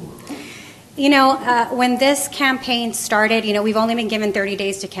 You know, when this campaign started, you know, we've only been given 30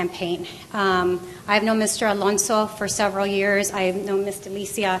 days to campaign. I've known Mr. Alonso for several years. I've known Ms.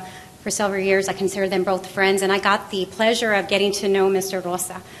 Delicia for several years. I consider them both friends, and I got the pleasure of getting to know Mr.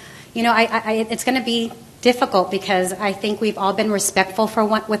 Rosa. You know, it's going to be difficult because I think we've all been respectful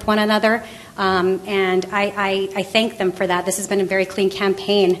with one another, and I thank them for that. This has been a very clean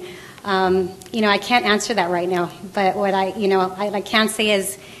campaign. You know, I can't answer that right now, but what I can say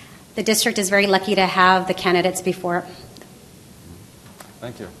is the district is very lucky to have the candidates before it.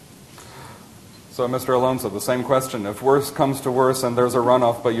 Thank you. So, Mr. Alonso, the same question. If worse comes to worse and there's a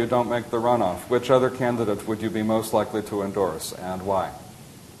runoff, but you don't make the runoff, which other candidate would you be most likely to endorse, and why?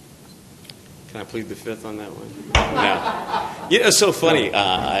 Can I plead the fifth on that one? Yeah. You know, it's so funny.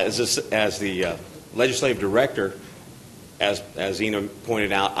 As the legislative director, as Ina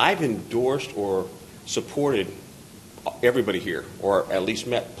pointed out, I've endorsed or supported everybody here, or at least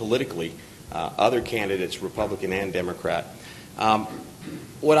met politically, other candidates, Republican and Democrat.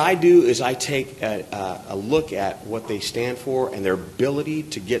 What I do is I take a look at what they stand for and their ability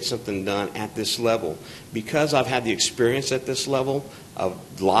to get something done at this level. Because I've had the experience at this level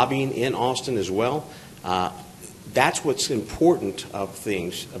of lobbying in Austin as well, that's what's important of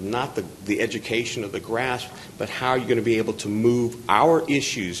things, of not the education of the grasp, but how are you going to be able to move our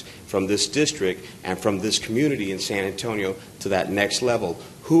issues from this district and from this community in San Antonio to that next level.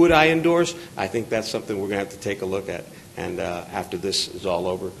 Who would I endorse? I think that's something we're going to have to take a look at, and after this is all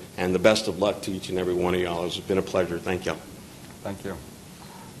over. And the best of luck to each and every one of y'all. It's been a pleasure. Thank you. Thank you.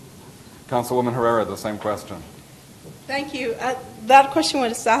 Councilwoman Herrera, the same question. Thank you. That question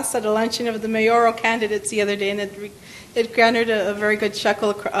was asked at a luncheon of the mayoral candidates the other day, and it garnered a very good chuckle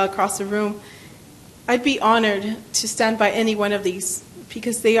across the room. I'd be honored to stand by any one of these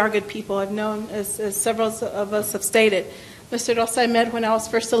because they are good people. I've known, as several of us have stated, Mr. Rosa I met when I was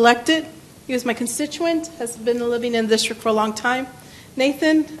first elected. He was my constituent, has been living in the district for a long time.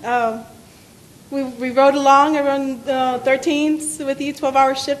 Nathan, we rode along around 13s with you,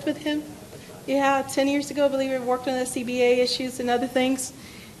 12-hour shift with him. Yeah, 10 years ago, I believe we worked on the CBA issues and other things.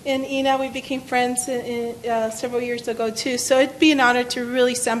 And Ina, we became friends several years ago, too. So it'd be an honor to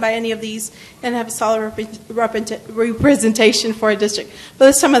really stand by any of these and have a solid representation for a district. But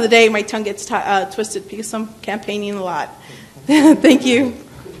this time of the day, my tongue gets twisted because I'm campaigning a lot. Thank you.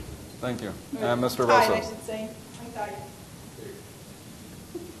 Thank you. Mr. Rosa. I should say. I'm tired.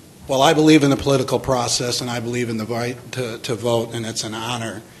 Well, I believe in the political process, and I believe in the right to vote, and it's an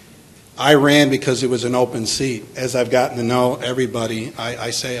honor. I ran because it was an open seat. As I've gotten to know everybody, I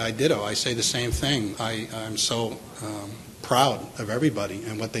say I ditto. I say the same thing. I'm so proud of everybody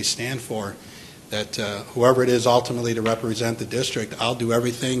and what they stand for, that whoever it is ultimately to represent the district, I'll do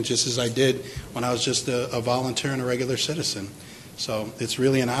everything just as I did when I was just a volunteer and a regular citizen. So it's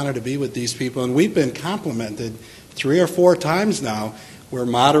really an honor to be with these people. And we've been complimented 3 or 4 times now where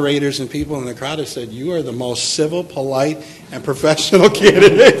moderators and people in the crowd have said, you are the most civil, polite, and professional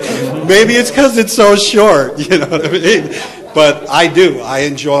candidate. Maybe it's because it's so short, you know what I mean? But I do. I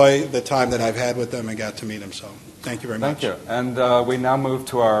enjoy the time that I've had with them and got to meet them. So thank you very much. Thank you. And we now move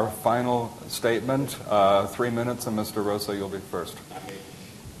to our final statement. 3 minutes, and Mr. Rosa, you'll be first.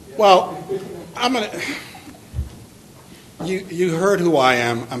 Well, I'm going to... You heard who I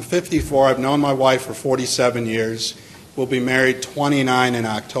am. I'm 54. I've known my wife for 47 years. We'll be married 29 in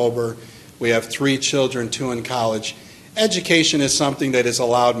October. We have 3 children, 2 in college. Education is something that has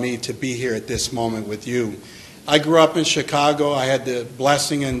allowed me to be here at this moment with you. I grew up in Chicago. I had the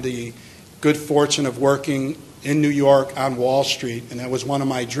blessing and the good fortune of working in New York on Wall Street, and that was one of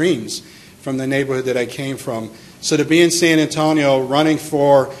my dreams from the neighborhood that I came from. So to be in San Antonio running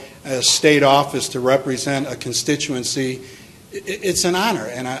for a state office to represent a constituency, it's an honor,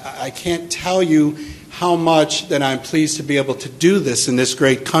 and I can't tell you how much that I'm pleased to be able to do this in this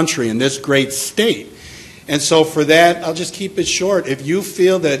great country, in this great state. And so for that, I'll just keep it short. If you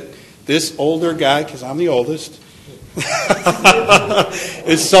feel that this older guy, because I'm the oldest,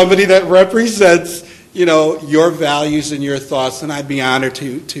 is somebody that represents, you know, your values and your thoughts, then I'd be honored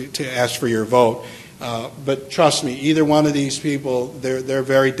to ask for your vote. But trust me, either one of these people, they're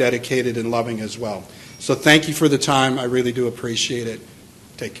very dedicated and loving as well. So thank you for the time. I really do appreciate it.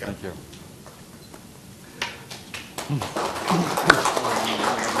 Take care. Thank you.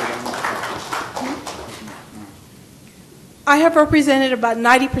 I have represented about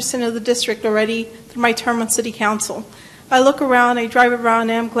 90% of the district already through my term on City Council. I look around, I drive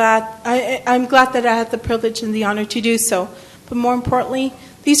around, and I'm glad that I had the privilege and the honor to do so. But more importantly,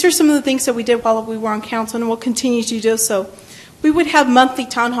 these are some of the things that we did while we were on council, and we'll continue to do so. We would have monthly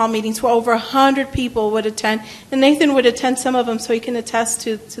town hall meetings where over 100 people would attend, and Nathan would attend some of them so he can attest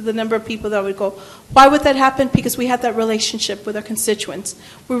to the number of people that would go. Why would that happen? Because we had that relationship with our constituents.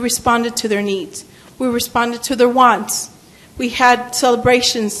 We responded to their needs. We responded to their wants. We had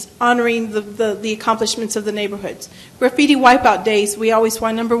celebrations honoring the accomplishments of the neighborhoods. Graffiti wipeout days, we always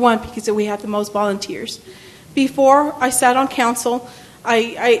won #1 because we had the most volunteers. Before I sat on council,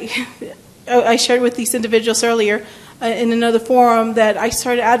 I shared with these individuals earlier in another forum that I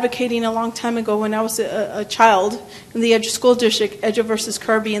started advocating a long time ago when I was a child in the Edgewood School District, Edgewood versus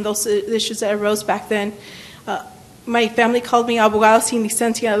Kirby, and those issues that arose back then. My family called me abogado sin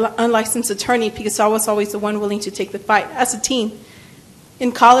licencia, unlicensed attorney, because I was always the one willing to take the fight as a teen.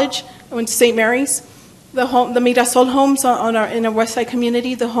 In college, I went to St. Mary's. The Mirasol homes in our West Side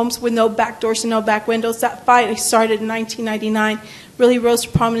community, the homes with no back doors and no back windows, that fight I started in 1999, really rose to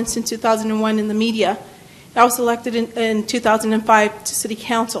prominence in 2001 in the media. I was elected in 2005 to City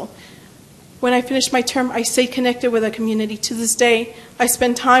Council. When I finished my term, I stayed connected with the community. To this day, I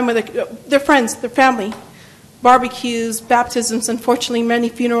spend time with their friends, their family, barbecues, baptisms, unfortunately many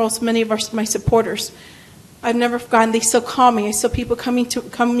funerals, many of my supporters. I've never forgotten. They still call me. I still people coming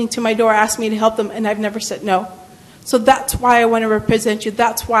to my door, ask me to help them, and I've never said no. So that's why I want to represent you.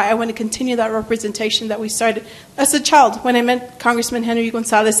 That's why I want to continue that representation that we started as a child when I met Congressman Henry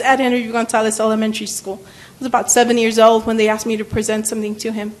Gonzalez at Henry Gonzalez Elementary School. I was about 7 years old when they asked me to present something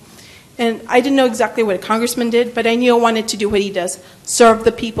to him. And I didn't know exactly what a congressman did, but I knew I wanted to do what he does, serve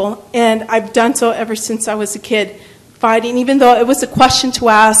the people. And I've done so ever since I was a kid, fighting, even though it was a question to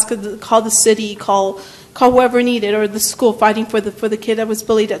ask, call the city, call whoever needed, or the school, fighting for the kid that was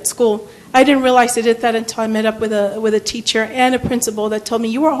bullied at school. I didn't realize I did that until I met up with a teacher and a principal that told me,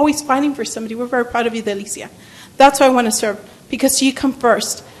 you were always fighting for somebody. We're very proud of you, Delicia. That's why I want to serve, because you come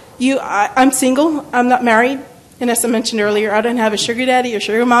first. I'm single. I'm not married. And as I mentioned earlier, I don't have a sugar daddy or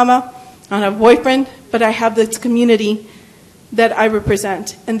sugar mama. I don't have a boyfriend, but I have this community that I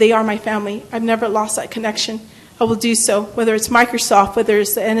represent, and they are my family. I've never lost that connection. I will do so, whether it's Microsoft, whether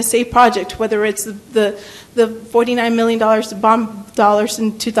it's the NSA project, whether it's the $49 million bond dollars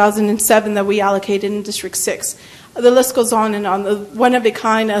in 2007 that we allocated in District 6. The list goes on and on. The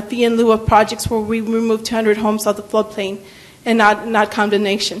one-of-a-kind fee in lieu of projects where we removed 200 homes off the floodplain and not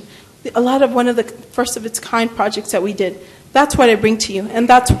condemnation. A lot of one of the first-of-its-kind projects that we did. That's what I bring to you, and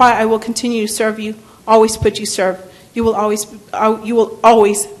that's why I will continue to serve you, always put you serve. You will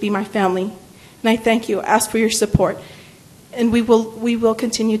always be my family. And I thank you. Ask for your support. And we will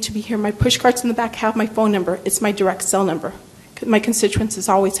continue to be here. My push cards in the back have my phone number. It's my direct cell number. My constituents has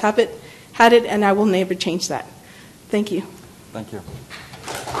always had it, and I will never change that. Thank you. Thank you.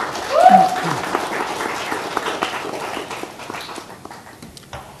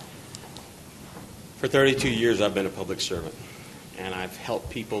 For 32 years, I've been a public servant, and I've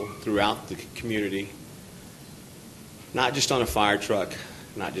helped people throughout the community, not just on a fire truck,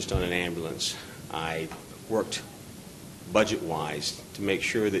 not just on an ambulance. I worked budget-wise to make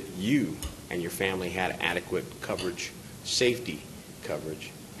sure that you and your family had adequate coverage, safety coverage,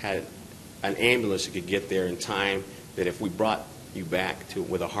 had an ambulance that could get there in time, that if we brought you back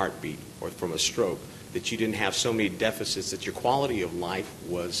with a heartbeat or from a stroke, that you didn't have so many deficits, that your quality of life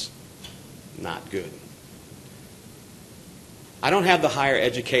was not good. I don't have the higher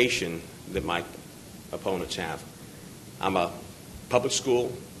education that my opponents have. I'm a public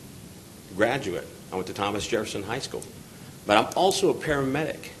school graduate. I went to Thomas Jefferson High School. But I'm also a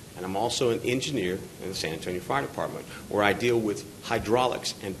paramedic, and I'm also an engineer in the San Antonio Fire Department, where I deal with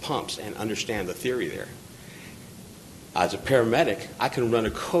hydraulics and pumps and understand the theory there. As a paramedic, I can run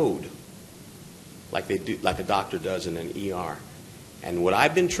a code like a doctor does in an ER. And what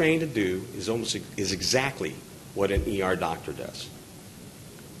I've been trained to do is exactly what an ER doctor does.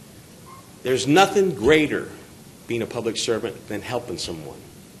 There's nothing greater being a public servant than helping someone.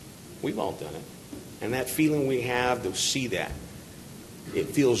 We've all done it. And that feeling we have to see that, it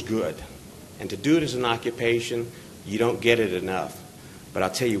feels good. And to do it as an occupation, you don't get it enough. But I'll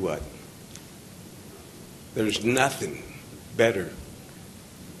tell you what, there's nothing better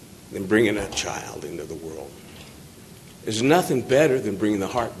than bringing a child into the world. There's nothing better than bringing the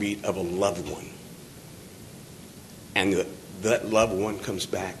heartbeat of a loved one. And that loved one comes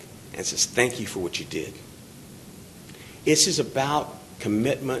back and says, thank you for what you did. This is about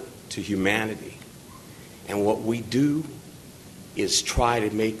commitment to humanity. And what we do is try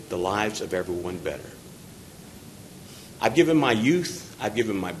to make the lives of everyone better. I've given my youth, I've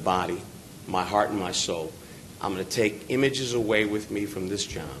given my body, my heart and my soul. I'm going to take images away with me from this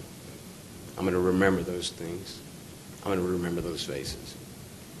job. I'm going to remember those things. I'm going to remember those faces.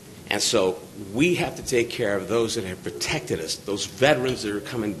 And so we have to take care of those that have protected us, those veterans that are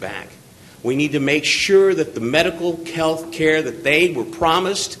coming back. We need to make sure that the medical health care that they were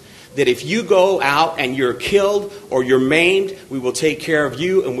promised, that if you go out and you're killed or you're maimed, we will take care of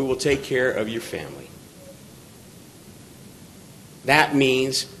you and we will take care of your family. That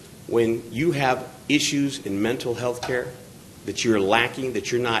means when you have issues in mental health care, that you're lacking,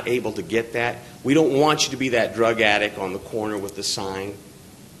 that you're not able to get that, we don't want you to be that drug addict on the corner with the sign,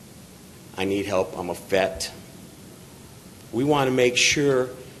 I need help, I'm a vet. We want to make sure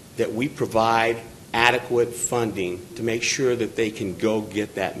that we provide adequate funding to make sure that they can go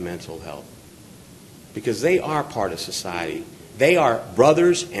get that mental health. Because they are part of society. They are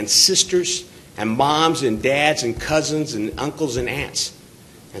brothers and sisters and moms and dads and cousins and uncles and aunts.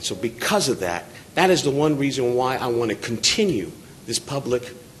 And so because of that, that is the one reason why I want to continue this public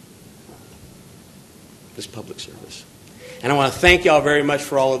service. And I want to thank y'all very much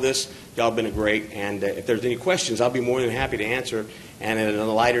for all of this. Y'all have been great. And if there's any questions, I'll be more than happy to answer. And on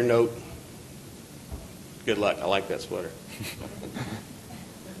a lighter note, good luck. I like that sweater.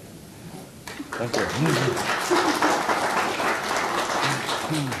 Thank you.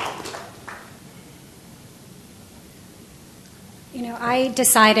 You know, I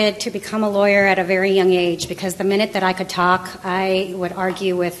decided to become a lawyer at a very young age because the minute that I could talk, I would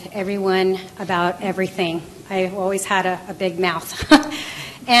argue with everyone about everything. I always had a big mouth.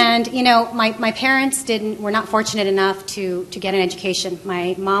 And, you know, my parents were not fortunate enough to get an education.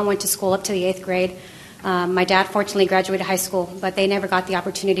 My mom went to school up to the 8th grade. My dad fortunately graduated high school, but they never got the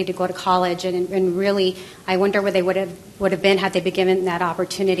opportunity to go to college. And really, I wonder where they would have been had they been given that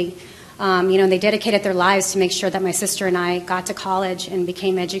opportunity. You know, they dedicated their lives to make sure that my sister and I got to college and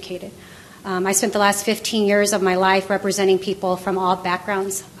became educated. I spent the last 15 years of my life representing people from all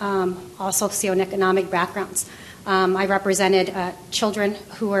backgrounds, all socioeconomic backgrounds. I represented children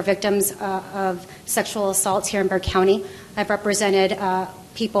who were victims of sexual assaults here in Bexar County. I've represented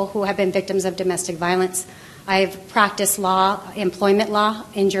people who have been victims of domestic violence. I've practiced law, employment law,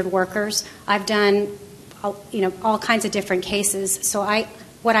 injured workers. I've done, you know, all kinds of different cases. So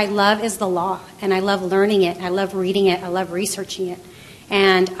what I love is the law, and I love learning it. I love reading it. I love researching it.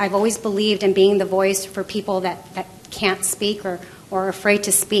 And I've always believed in being the voice for people that can't speak or are afraid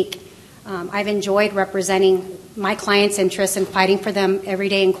to speak. I've enjoyed representing my clients' interests and fighting for them every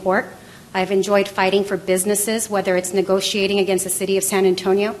day in court. I've enjoyed fighting for businesses, whether it's negotiating against the city of San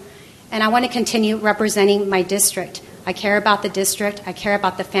Antonio. And I want to continue representing my district. I care about the district. I care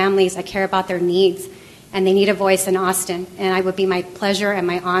about the families. I care about their needs. And they need a voice in Austin. And it would be my pleasure and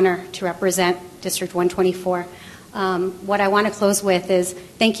my honor to represent District 124. What I want to close with is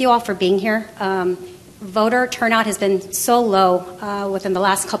thank you all for being here. Voter turnout has been so low within the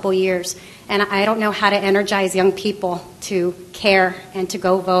last couple years, and I don't know how to energize young people to care and to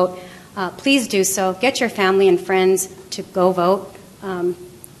go vote. Please do so. Get your family and friends to go vote.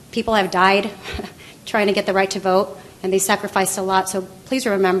 People have died trying to get the right to vote, and they sacrificed a lot, so please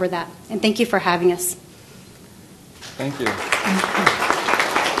remember that. And thank you for having us. Thank you.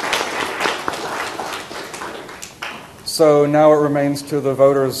 So now it remains to the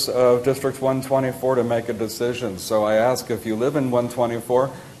voters of District 124 to make a decision. So I ask, if you live in 124,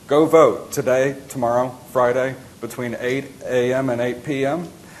 go vote today, tomorrow, Friday, between 8 a.m. and 8 p.m.,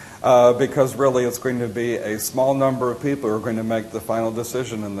 because really it's going to be a small number of people who are going to make the final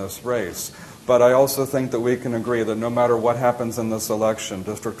decision in this race. But I also think that we can agree that no matter what happens in this election,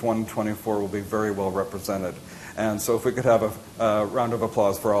 District 124 will be very well represented. And so if we could have a round of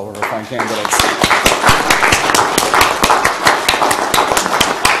applause for all of our fine candidates.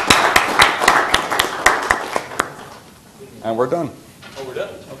 And we're done. Oh, we're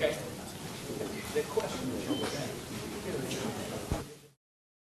done? Okay. The question